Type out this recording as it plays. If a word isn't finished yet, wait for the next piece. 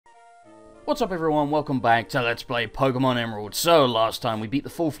What's up everyone, welcome back to Let's Play Pokemon Emerald. So, last time we beat the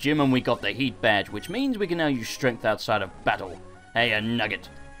 4th gym and we got the Heat Badge, which means we can now use Strength outside of battle. Hey, a nugget.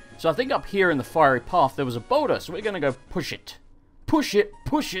 So I think up here in the fiery path there was a boulder, so we're gonna go push it. Push it,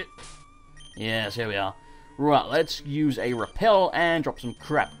 push it! Yes, here we are. Right, let's use a repel and drop some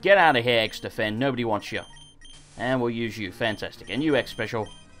crap. Get out of here, X-Defend, nobody wants you. And we'll use you, fantastic. And you, X-Special.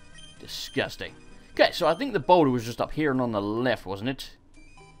 Disgusting. Okay, so I think the boulder was just up here and on the left, wasn't it?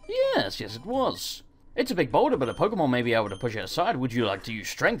 Yes, it was. It's a big boulder, but a Pokemon may be able to push it aside. Would you like to use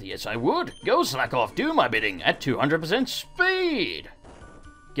Strength? Yes, I would. Go slack off, do my bidding at 200% speed.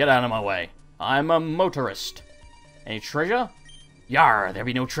 Get out of my way. I'm a motorist. Any treasure? Yar, there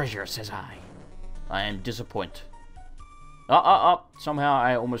be no treasure, says I. I am disappointed. Somehow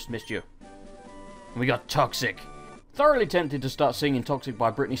I almost missed you. We got Toxic. Thoroughly tempted to start singing Toxic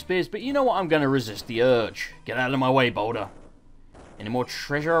by Britney Spears, but you know what? I'm going to resist the urge. Get out of my way, boulder. Any more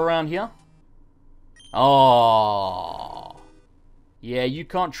treasure around here? Oh. Yeah, you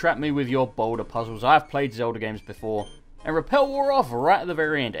can't trap me with your boulder puzzles. I've played Zelda games before. And Repel wore off right at the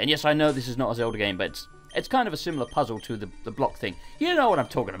very end. And yes, I know this is not a Zelda game, but it's kind of a similar puzzle to the block thing. You know what I'm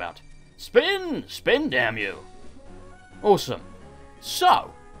talking about. Spin! Spin, damn you! Awesome.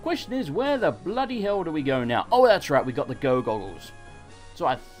 So, question is, where the bloody hell do we go now? Oh, that's right, we got the Go Goggles. So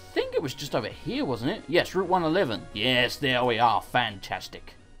I think it was just over here, wasn't it? Yes, Route 111. Yes, there we are.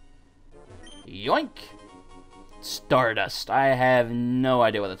 Fantastic. Yoink. Stardust. I have no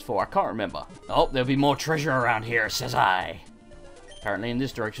idea what that's for. I can't remember. Oh, there'll be more treasure around here, says I. Apparently in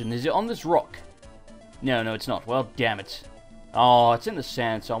this direction. Is it on this rock? No, it's not. Well, damn it. Oh, it's in the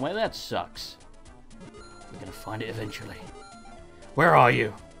sand somewhere. That sucks. We're gonna find it eventually. Where are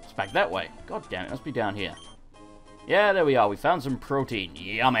you? It's back that way. God damn it. It must be down here. Yeah, there we are. We found some protein.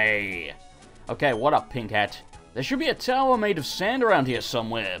 Yummy. Okay, what up, Pink Hat? There should be a tower made of sand around here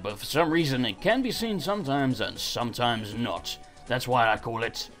somewhere, but for some reason it can be seen sometimes and sometimes not. That's why I call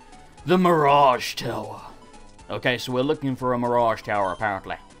it the Mirage Tower. Okay, so we're looking for a Mirage Tower,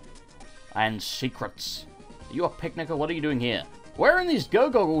 apparently. And secrets. Are you a picnicker? What are you doing here? Wearing these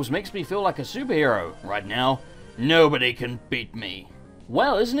Go Goggles makes me feel like a superhero. Right now, nobody can beat me.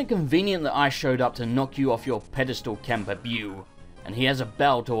 Well, isn't it convenient that I showed up to knock you off your pedestal, Camperbew? And he has a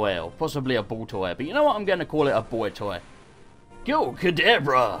bell toy, or possibly a ball toy, but you know what? I'm going to call it a boy toy. Go,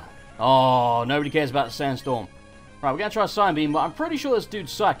 Kadabra! Oh, nobody cares about the Sandstorm. Right, we're going to try Psybeam, but I'm pretty sure this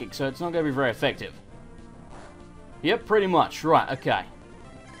dude's psychic, so it's not going to be very effective. Yep, pretty much. Right, okay.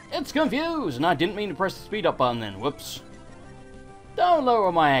 It's confused, and I didn't mean to press the speed up button then. Whoops. Don't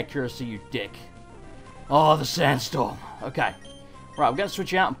lower my accuracy, you dick. Oh, the Sandstorm. Okay. Right, we're going to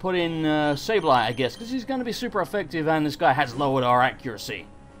switch out and put in Sableye, I guess, because he's going to be super effective, and this guy has lowered our accuracy.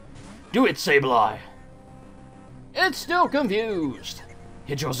 Do it, Sableye! It's still confused!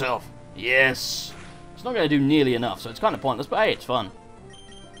 Hit yourself. Yes! It's not going to do nearly enough, so it's kind of pointless, but hey, it's fun.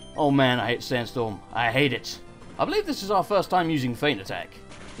 Oh man, I hate Sandstorm. I hate it. I believe this is our first time using Feint Attack.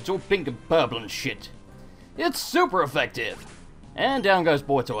 It's all pink and purple and shit. It's super effective! And down goes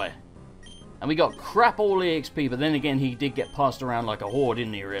Boy Toy. And we got crap all EXP, but then again, he did get passed around like a whore,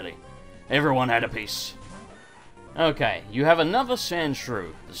 didn't he, really? Everyone had a piece. Okay, you have another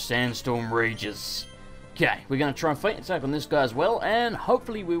Sandshrew. The Sandstorm rages. Okay, we're going to try and Feint Attack on this guy as well, and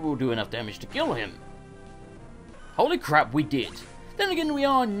hopefully we will do enough damage to kill him. Holy crap, we did. Then again, we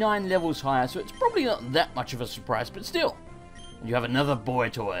are 9 levels higher, so it's probably not that much of a surprise, but still. And you have another Boy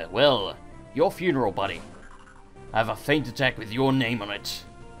Toy. Well, your funeral, buddy. I have a Feint Attack with your name on it.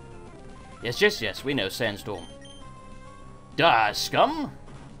 Yes, we know Sandstorm. Die, scum!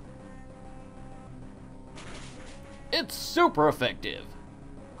 It's super effective!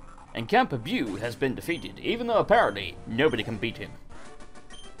 And Camperbew has been defeated, even though apparently nobody can beat him.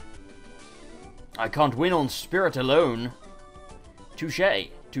 I can't win on spirit alone. Touché,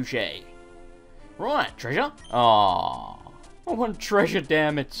 touché. Right, treasure? Aww. I want treasure,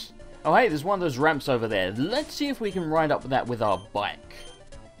 damn it. Oh hey, there's one of those ramps over there. Let's see if we can ride up that with our bike.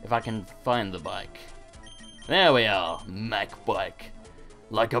 If I can find the bike. There we are. Mac bike.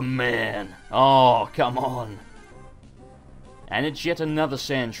 Like a man. Oh, come on. And it's yet another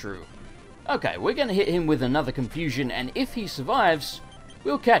Sandshrew. Okay, we're going to hit him with another Confusion, and if he survives,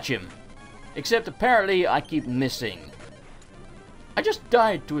 we'll catch him. Except apparently I keep missing. I just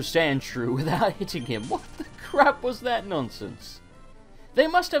died to a Sandshrew without hitting him. What the crap was that nonsense? They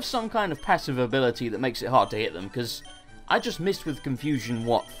must have some kind of passive ability that makes it hard to hit them, because I just missed with Confusion,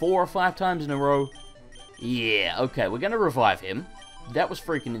 what, 4 or 5 times in a row? Yeah, okay, we're going to revive him. That was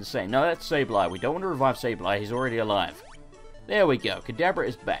freaking insane. No, that's Sableye. We don't want to revive Sableye. He's already alive. There we go. Kadabra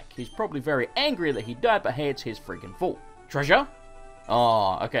is back. He's probably very angry that he died, but hey, it's his freaking fault. Treasure?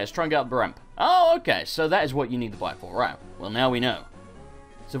 Oh, okay, let's try and get up the ramp. Oh, okay, so that is what you need the bike for. Right, well, now we know.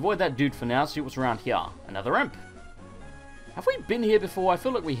 Let's avoid that dude for now, see what's around here. Another ramp. Have we been here before? I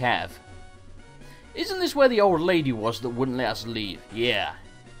feel like we have. Isn't this where the old lady was that wouldn't let us leave? Yeah.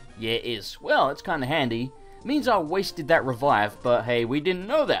 Yeah, it is. Well, it's kind of handy. Means I wasted that revive, but hey, we didn't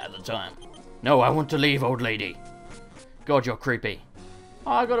know that at the time. No, I want to leave, old lady. God, you're creepy.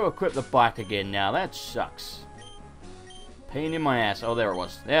 Oh, I got to equip the bike again now. That sucks. Pain in my ass. Oh, there it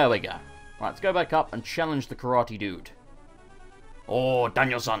was. There we go. Right, let's go back up and challenge the karate dude. Oh,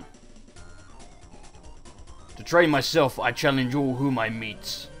 Daniel-san. To train myself, I challenge all whom I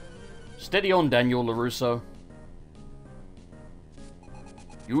meet. Steady on, Daniel LaRusso.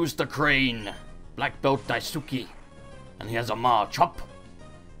 Use the crane. Black belt Daisuke. And he has a Ma chop.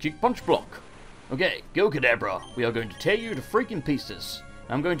 Kick punch block. Okay, go Kadabra. We are going to tear you to freaking pieces.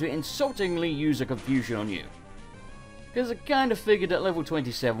 I'm going to insultingly use a confusion on you. Because I kind of figured at level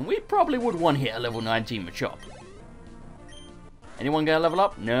 27, we probably would one-hit a level 19 Machop. Anyone gonna level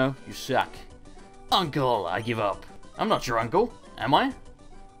up? No, you suck. Uncle, I give up. I'm not your uncle, am I?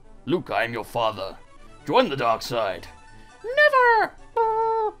 Luke, I am your father. Join the dark side. Never!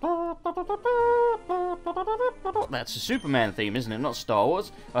 That's a Superman theme, isn't it? Not Star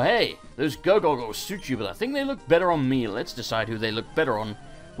Wars. Oh, hey, those go-goggles suit you, but I think they look better on me. Let's decide who they look better on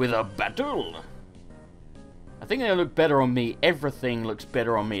with a battle. I think they look better on me. Everything looks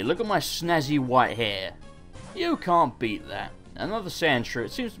better on me. Look at my snazzy white hair. You can't beat that. Another Sandshrew.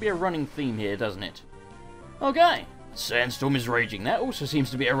 It seems to be a running theme here, doesn't it? Okay. Sandstorm is raging. That also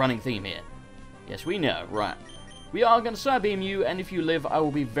seems to be a running theme here. Yes, we know. Right. We are going to Psybeam you, and if you live, I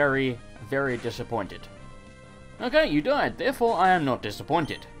will be very, very disappointed. Okay, you died. Therefore, I am not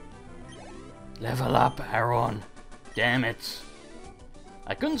disappointed. Level up, Aaron. Damn it.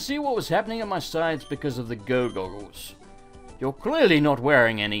 I couldn't see what was happening at my sides because of the go-goggles. You're clearly not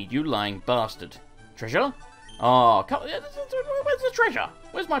wearing any, you lying bastard. Treasure? Oh, where's the treasure?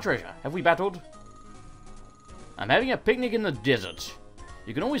 Where's my treasure? Have we battled? I'm having a picnic in the desert.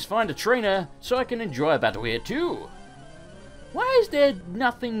 You can always find a trainer, so I can enjoy a battle here too. Why is there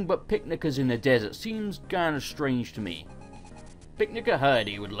nothing but picnickers in the desert? Seems kind of strange to me. Picnicker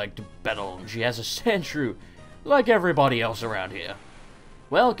Heidi would like to battle, and she has a Sandshrew, like everybody else around here.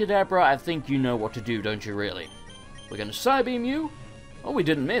 Well, Kadabra, I think you know what to do, don't you really? We're going to Psybeam you? Oh, we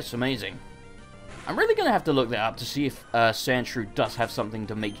didn't miss. Amazing. I'm really going to have to look that up to see if Sandshrew does have something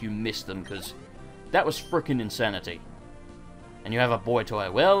to make you miss them, because that was frickin' insanity. And you have a boy toy.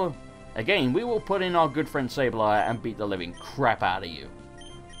 Well, again, we will put in our good friend Sableye and beat the living crap out of you.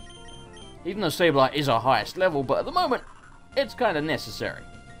 Even though Sableye is our highest level, but at the moment, it's kind of necessary.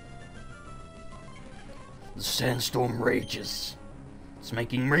 The sandstorm rages. It's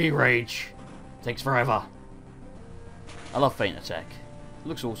making me rage. Takes forever. I love Feint Attack. It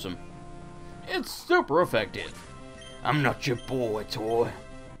looks awesome. It's super effective. I'm not your boy toy.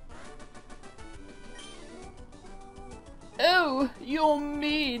 Oh, you're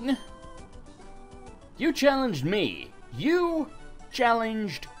mean. You challenged me. You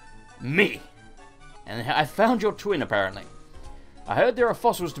challenged me. And I found your twin, apparently. I heard there are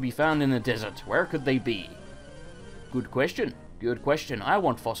fossils to be found in the desert. Where could they be? Good question. Good question. I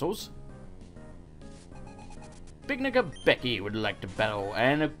want fossils. Picnicker Becky would like to battle,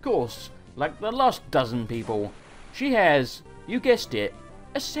 and of course, like the last dozen people, she has, you guessed it,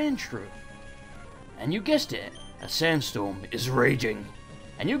 a Sandshrew. And you guessed it, a sandstorm is raging.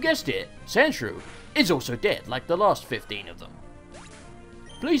 And you guessed it, Sandshrew is also dead, like the last 15 of them.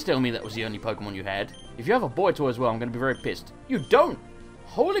 Please tell me that was the only Pokemon you had. If you have a boy toy as well, I'm going to be very pissed. You don't!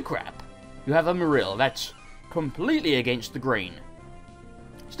 Holy crap! You have a Marill. That's completely against the grain.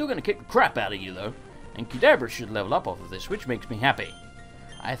 Still going to kick the crap out of you, though. And Kadabra should level up off of this, which makes me happy.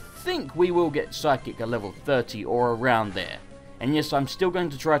 I think we will get Psychic at level 30 or around there. And yes, I'm still going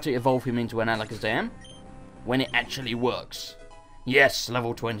to try to evolve him into an Alakazam when it actually works. Yes,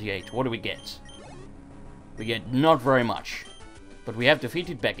 level 28. What do we get? We get not very much. But we have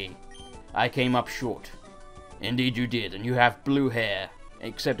defeated Becky. I came up short. Indeed you did, and you have blue hair.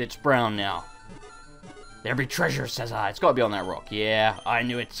 Except it's brown now. There be treasure, says I. It's got to be on that rock. Yeah, I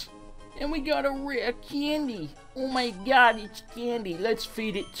knew it. And we got a rare candy. Oh my god, it's candy. Let's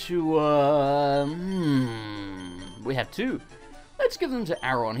feed it to, we have two. Let's give them to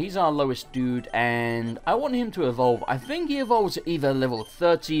Aaron. He's our lowest dude, and I want him to evolve. I think he evolves at either level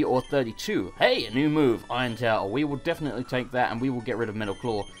 30 or 32. Hey, a new move, Iron Tail. We will definitely take that, and we will get rid of Metal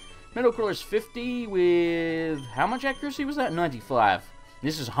Claw. Metal Claw is 50 with... how much accuracy was that? 95.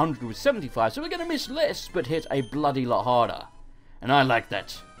 This is 100 with 75, so we're going to miss less, but hit a bloody lot harder. And I like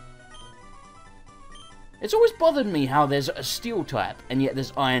that. It's always bothered me how there's a steel type, and yet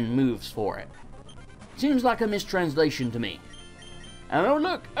there's iron moves for it. Seems like a mistranslation to me. And oh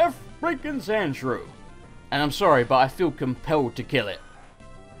look, a freaking Sandshrew. And I'm sorry, but I feel compelled to kill it.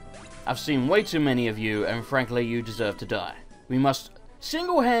 I've seen way too many of you, and frankly, you deserve to die. We must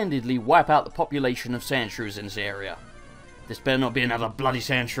single-handedly wipe out the population of Sandshrews in this area. This better not be another bloody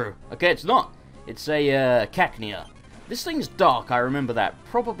Sandshrew. Okay, it's not. It's a Cacnea. This thing's dark, I remember that.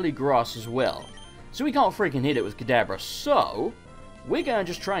 Probably grass as well. So we can't freaking hit it with Kadabra. So, we're going to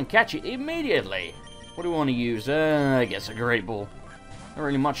just try and catch it immediately. What do we want to use? I guess a Great Ball. Not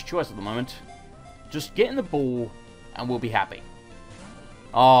really much choice at the moment. Just get in the ball, and we'll be happy.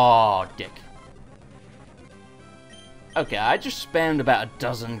 Oh, dick. Okay, I just spammed about a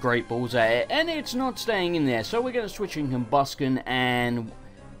dozen Great Balls at it, and it's not staying in there, so we're going to switch in Combustion, and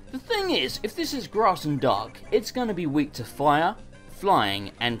the thing is, if this is grass and dark, it's going to be weak to fire,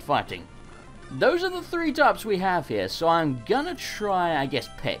 flying, and fighting. Those are the three types we have here, so I'm going to try, I guess,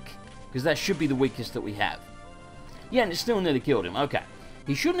 Peck, because that should be the weakest that we have. Yeah, and it still nearly killed him, okay.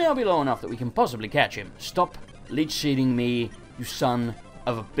 He should now be low enough that we can possibly catch him. Stop leech seeding me, you son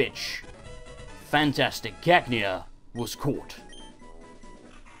of a bitch. Fantastic, Cacnea was caught.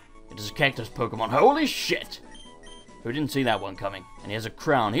 It is a cactus Pokemon. Holy shit! Who didn't see that one coming? And he has a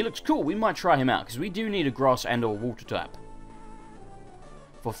crown. He looks cool. We might try him out, because we do need a grass and or water type.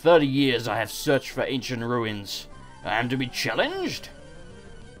 For 30 years I have searched for ancient ruins. I am to be challenged?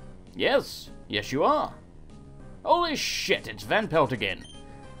 Yes. Yes, you are. Holy shit, it's Van Pelt again.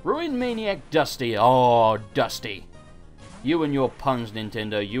 Ruin Maniac Dusty. Oh, Dusty. You and your puns,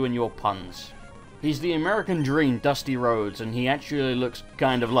 Nintendo. You and your puns. He's the American Dream, Dusty Rhodes, and he actually looks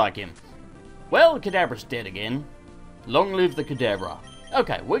kind of like him. Well, Kadabra's dead again. Long live the Kadabra.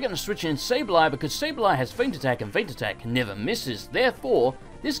 Okay, we're going to switch in Sableye, because Sableye has Feint Attack, and Feint Attack never misses. Therefore,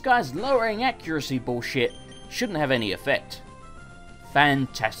 this guy's lowering accuracy bullshit shouldn't have any effect.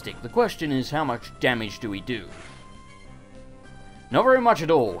 Fantastic. The question is, how much damage do we do? Not very much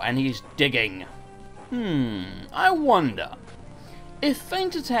at all, and he's digging. I wonder. If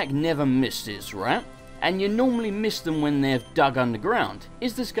Feint Attack never misses, right? And you normally miss them when they've dug underground,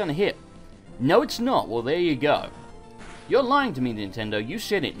 is this going to hit? No, it's not. Well, there you go. You're lying to me, Nintendo. You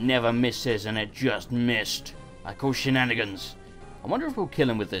said it never misses, and it just missed. I call shenanigans. I wonder if we'll kill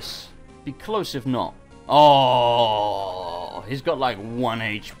him with this. Be close if not. Oh, he's got like 1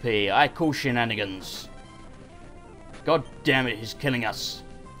 HP. I call shenanigans. God damn it, he's killing us.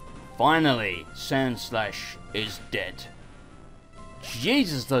 Finally, Sandslash is dead.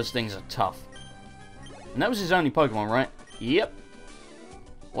 Jesus, those things are tough. And that was his only Pokemon, right? Yep.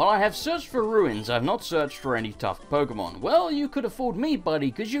 While I have searched for ruins, I've not searched for any tough Pokemon. Well, you could have fooled me, buddy,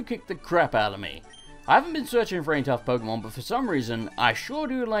 because you kicked the crap out of me. I haven't been searching for any tough Pokemon, but for some reason, I sure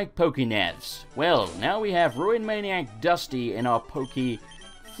do like Pokénavs. Well, now we have Ruin Maniac Dusty in our Poké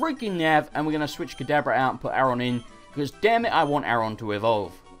freaking Nav, and we're going to switch Kadabra out and put Aron in, because damn it, I want Aron to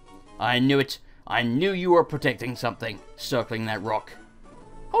evolve. I knew it. I knew you were protecting something, circling that rock.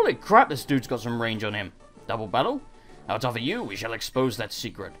 Holy crap, this dude's got some range on him. Double battle? Now it's off of you, we shall expose that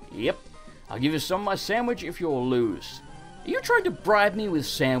secret. Yep. I'll give you some of my sandwich if you'll lose. Are you trying to bribe me with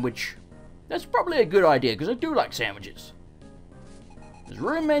sandwich? That's probably a good idea, because I do like sandwiches. There's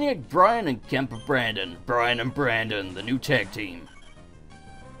Ruin Maniac Brian and Kemper Brandon. Brian and Brandon, the new tag team.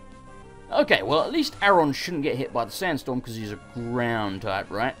 Okay, well, at least Aron shouldn't get hit by the Sandstorm, because he's a ground type,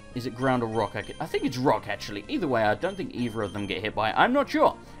 right? Is it ground or rock? I think it's rock, actually. Either way, I don't think either of them get hit by it. I'm not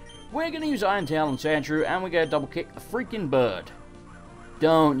sure. We're going to use Iron Tail on Sandshrew, and we're going to double kick the freaking bird.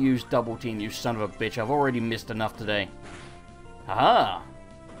 Don't use double team, you son of a bitch. I've already missed enough today. Haha.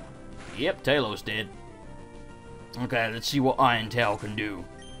 Yep, Taylor's dead. Okay, let's see what Iron Tail can do.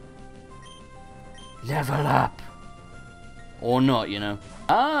 Level up. Or not, you know.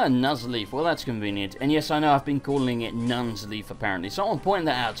 Ah, Nuzleaf. Well, that's convenient. And yes, I know I've been calling it Nunzleaf, apparently. Someone pointed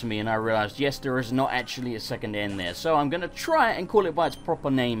that out to me, and I realized, yes, there is not actually a second N there. So I'm going to try and call it by its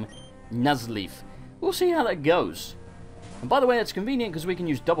proper name, Nuzleaf. We'll see how that goes. And by the way, that's convenient, because we can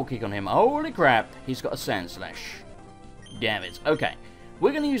use double kick on him. Holy crap, he's got a Sandslash. Damn it. Okay,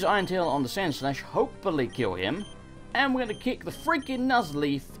 we're going to use Iron Tail on the Sandslash, hopefully kill him. And we're going to kick the freaking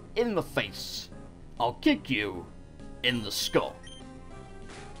Nuzleaf in the face. I'll kick you in the skull.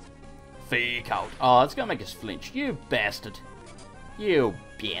 Fake out. Oh, that's gonna make us flinch. You bastard. You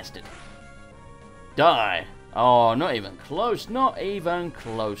bastard. Die. Oh, not even close. Not even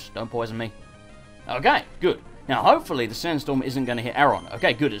close. Don't poison me. Okay, good. Now, hopefully the Sandstorm isn't going to hit Aron.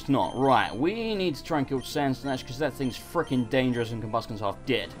 Okay, good, it's not. Right, we need to try and kill Sandslash, because that thing's freaking dangerous and Combustion's half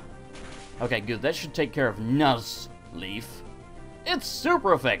dead. Okay, good. That should take care of Nuzleaf. It's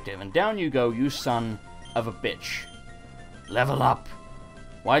super effective, and down you go, you son of a bitch. Level up.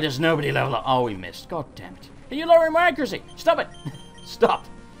 Why does nobody level up? Oh, we missed. God damn it. Are you lowering my accuracy? Stop it. Stop.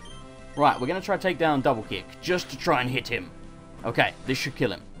 Right, we're going to try to take down double kick, just to try and hit him. Okay, this should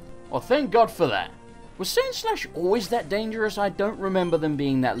kill him. Well, thank God for that. Was Sandslash always that dangerous? I don't remember them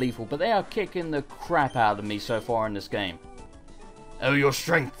being that lethal, but they are kicking the crap out of me so far in this game. Oh, your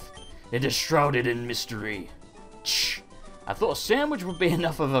strength. It is shrouded in mystery. Shh. I thought a sandwich would be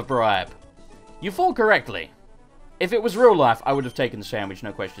enough of a bribe. You thought correctly. If it was real life, I would have taken the sandwich,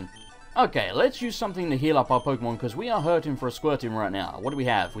 no question. Okay, let's use something to heal up our Pokemon, because we are hurting for a squirting right now. What do we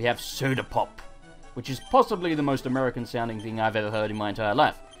have? We have Soda Pop, which is possibly the most American-sounding thing I've ever heard in my entire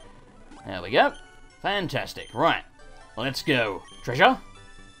life. There we go. Fantastic. Right. Let's go. Treasure?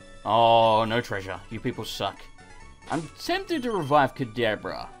 Oh, no treasure. You people suck. I'm tempted to revive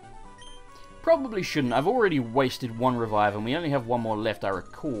Kadabra. Probably shouldn't. I've already wasted one revive, and we only have one more left, I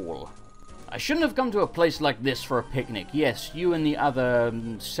recall. I shouldn't have come to a place like this for a picnic. Yes, you and the other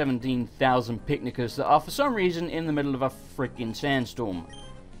 17,000 picnickers that are for some reason in the middle of a freaking sandstorm.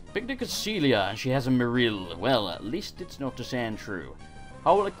 Picnic is Celia, and she has a Marill. Well, at least it's not a Sandshrew.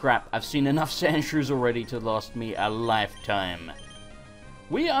 Holy crap, I've seen enough Sandshrews already to last me a lifetime.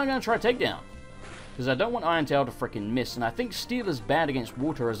 We are going to try takedown, because I don't want Iron-Tail to freaking miss, and I think Steel is bad against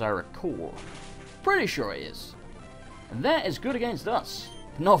water as I recall. Pretty sure it is. And that is good against us.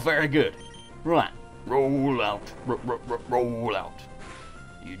 Not very good. Right. Roll out. Roll out.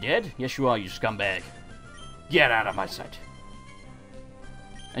 You dead? Yes, you are, you scumbag. Get out of my sight.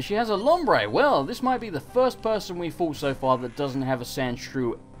 And she has a Lombre. Well, this might be the first person we fought so far that doesn't have a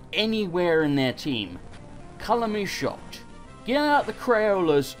Sandshrew anywhere in their team. Color me shocked. Get out the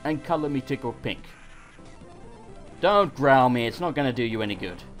Crayolas and color me tickled pink. Don't growl me, it's not going to do you any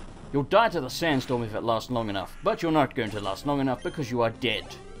good. You'll die to the sandstorm if it lasts long enough, but you're not going to last long enough because you are dead.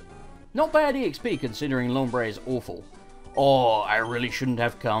 Not bad EXP considering Lombre is awful. Oh, I really shouldn't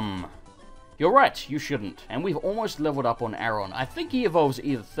have come. You're right, you shouldn't. And we've almost leveled up on Aron. I think he evolves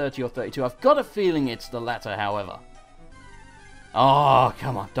either 30 or 32. I've got a feeling it's the latter, however. Oh,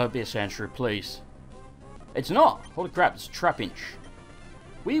 come on, don't be a Sandshrew, please. It's not. Holy crap, it's Trapinch.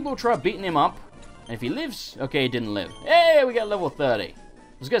 We will try beating him up. And if he lives... Okay, he didn't live. Hey, we got level 30. I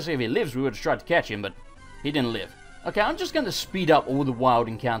was going to say if he lives, we would have tried to catch him, but he didn't live. Okay, I'm just going to speed up all the wild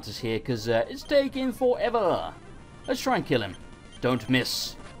encounters here, because it's taking forever. Let's try and kill him. Don't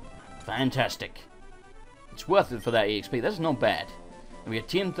miss. Fantastic. It's worth it for that EXP. That's not bad. And we get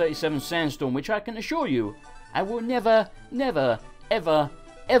TM37 Sandstorm, which I can assure you, I will never, never, ever,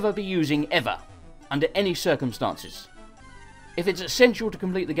 ever be using ever. Under any circumstances. If it's essential to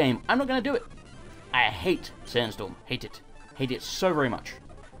complete the game, I'm not going to do it. I hate Sandstorm. Hate it. Hate it so very much.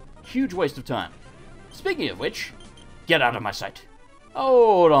 Huge waste of time. Speaking of which, get out of my sight.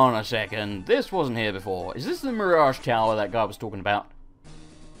 Hold on a second. This wasn't here before. Is this the Mirage Tower that guy was talking about?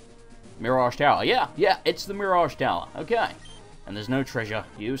 Mirage Tower. Yeah, it's the Mirage Tower. Okay. And there's no treasure.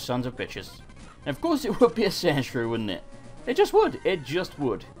 You sons of bitches. And of course it would be a Sandshrew, wouldn't it? It just would. It just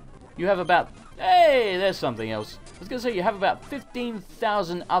would. You have about... Hey, there's something else. I was going to say you have about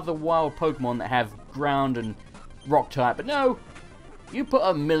 15,000 other wild Pokemon that have ground and rock type. But no. You put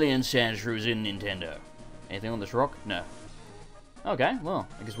a million Sandshrews in Nintendo. Anything on this rock? No. Okay, well,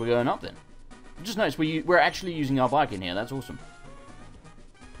 I guess we're going up then. I just noticed we're actually using our bike in here. That's awesome.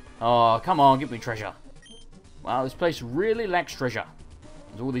 Oh, come on, give me treasure. Wow, this place really lacks treasure.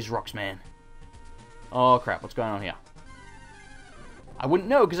 There's all these rocks, man. Oh, crap, what's going on here? I wouldn't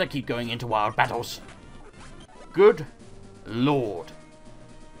know because I keep going into wild battles. Good lord.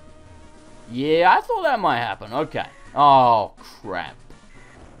 Yeah, I thought that might happen. Okay. Oh, crap.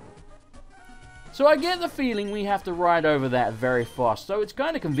 So I get the feeling we have to ride over that very fast. So it's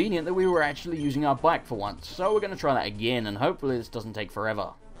kind of convenient that we were actually using our bike for once. So we're going to try that again, and hopefully this doesn't take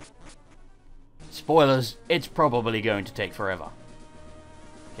forever. Spoilers, it's probably going to take forever.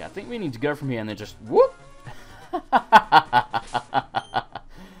 Okay, I think we need to go from here and then just whoop.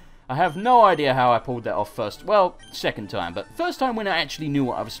 I have no idea how I pulled that off first. Well, second time, but first time when I actually knew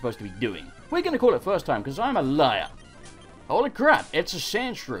what I was supposed to be doing. We're going to call it first time because I'm a liar. Holy crap, it's a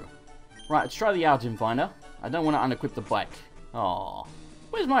Sandshrew. Right, let's try the item finder. I don't want to unequip the bike. Aww.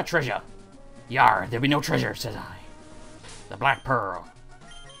 Where's my treasure? Yar, there'll be no treasure, says I. The Black Pearl.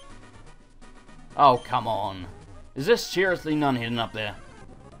 Oh, come on. Is there seriously none hidden up there?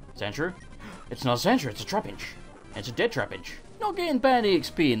 Sandshrew? It's not a Sandshrew, it's a Trapinch. It's a dead Trapinch. Not getting bad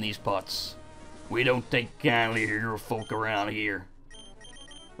EXP in these parts. We don't take kindly to your folk around here.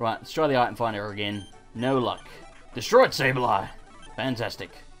 Right, let's try the item finder again. No luck. Destroyed Sableye. Fantastic.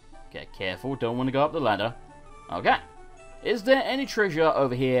 Get careful, don't want to go up the ladder. Okay. Is there any treasure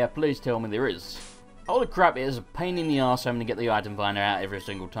over here? Please tell me there is. Holy crap, it is a pain in the arse having to get the item finder out every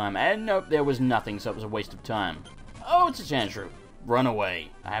single time. And nope, there was nothing, so it was a waste of time. Oh, it's a Sandshrew. Run away.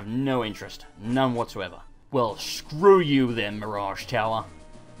 I have no interest. None whatsoever. Well, screw you then, Mirage Tower.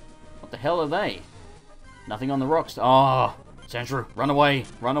 What the hell are they? Nothing on the rocks. Oh, Sandshrew, run away.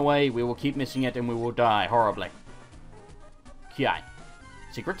 Run away. We will keep missing it and we will die horribly. Okay.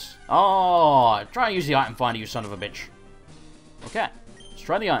 Secrets? Oh, try and use the item finder, you son of a bitch. Okay. Let's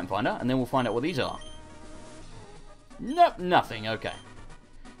try the item finder and then we'll find out what these are. Nope, nothing. Okay.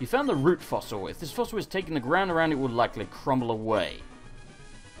 You found the root fossil. If this fossil is taken, the ground around it will likely crumble away.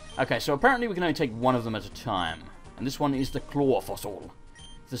 Okay, so apparently we can only take one of them at a time. And this one is the claw fossil.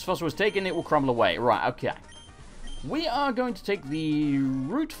 If this fossil is taken, it will crumble away. Right, okay. We are going to take the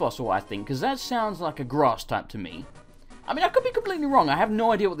root fossil, I think, because that sounds like a grass type to me. I mean, I could be completely wrong. I have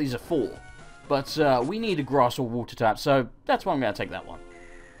no idea what these are for. But we need a grass or water type, so that's why I'm going to take that one.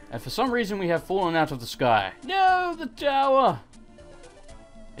 And for some reason, we have fallen out of the sky. No, the tower!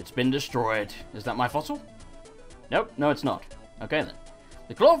 It's been destroyed. Is that my fossil? Nope, no it's not. Okay then.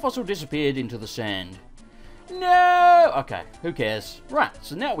 The claw fossil disappeared into the sand. No! Okay, who cares? Right,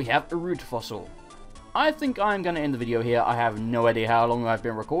 so now we have a root fossil. I think I'm going to end the video here. I have no idea how long I've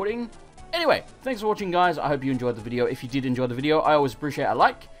been recording. Anyway, thanks for watching, guys. I hope you enjoyed the video. If you did enjoy the video, I always appreciate a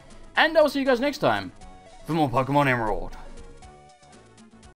like. And I will see you guys next time for more Pokemon Emerald.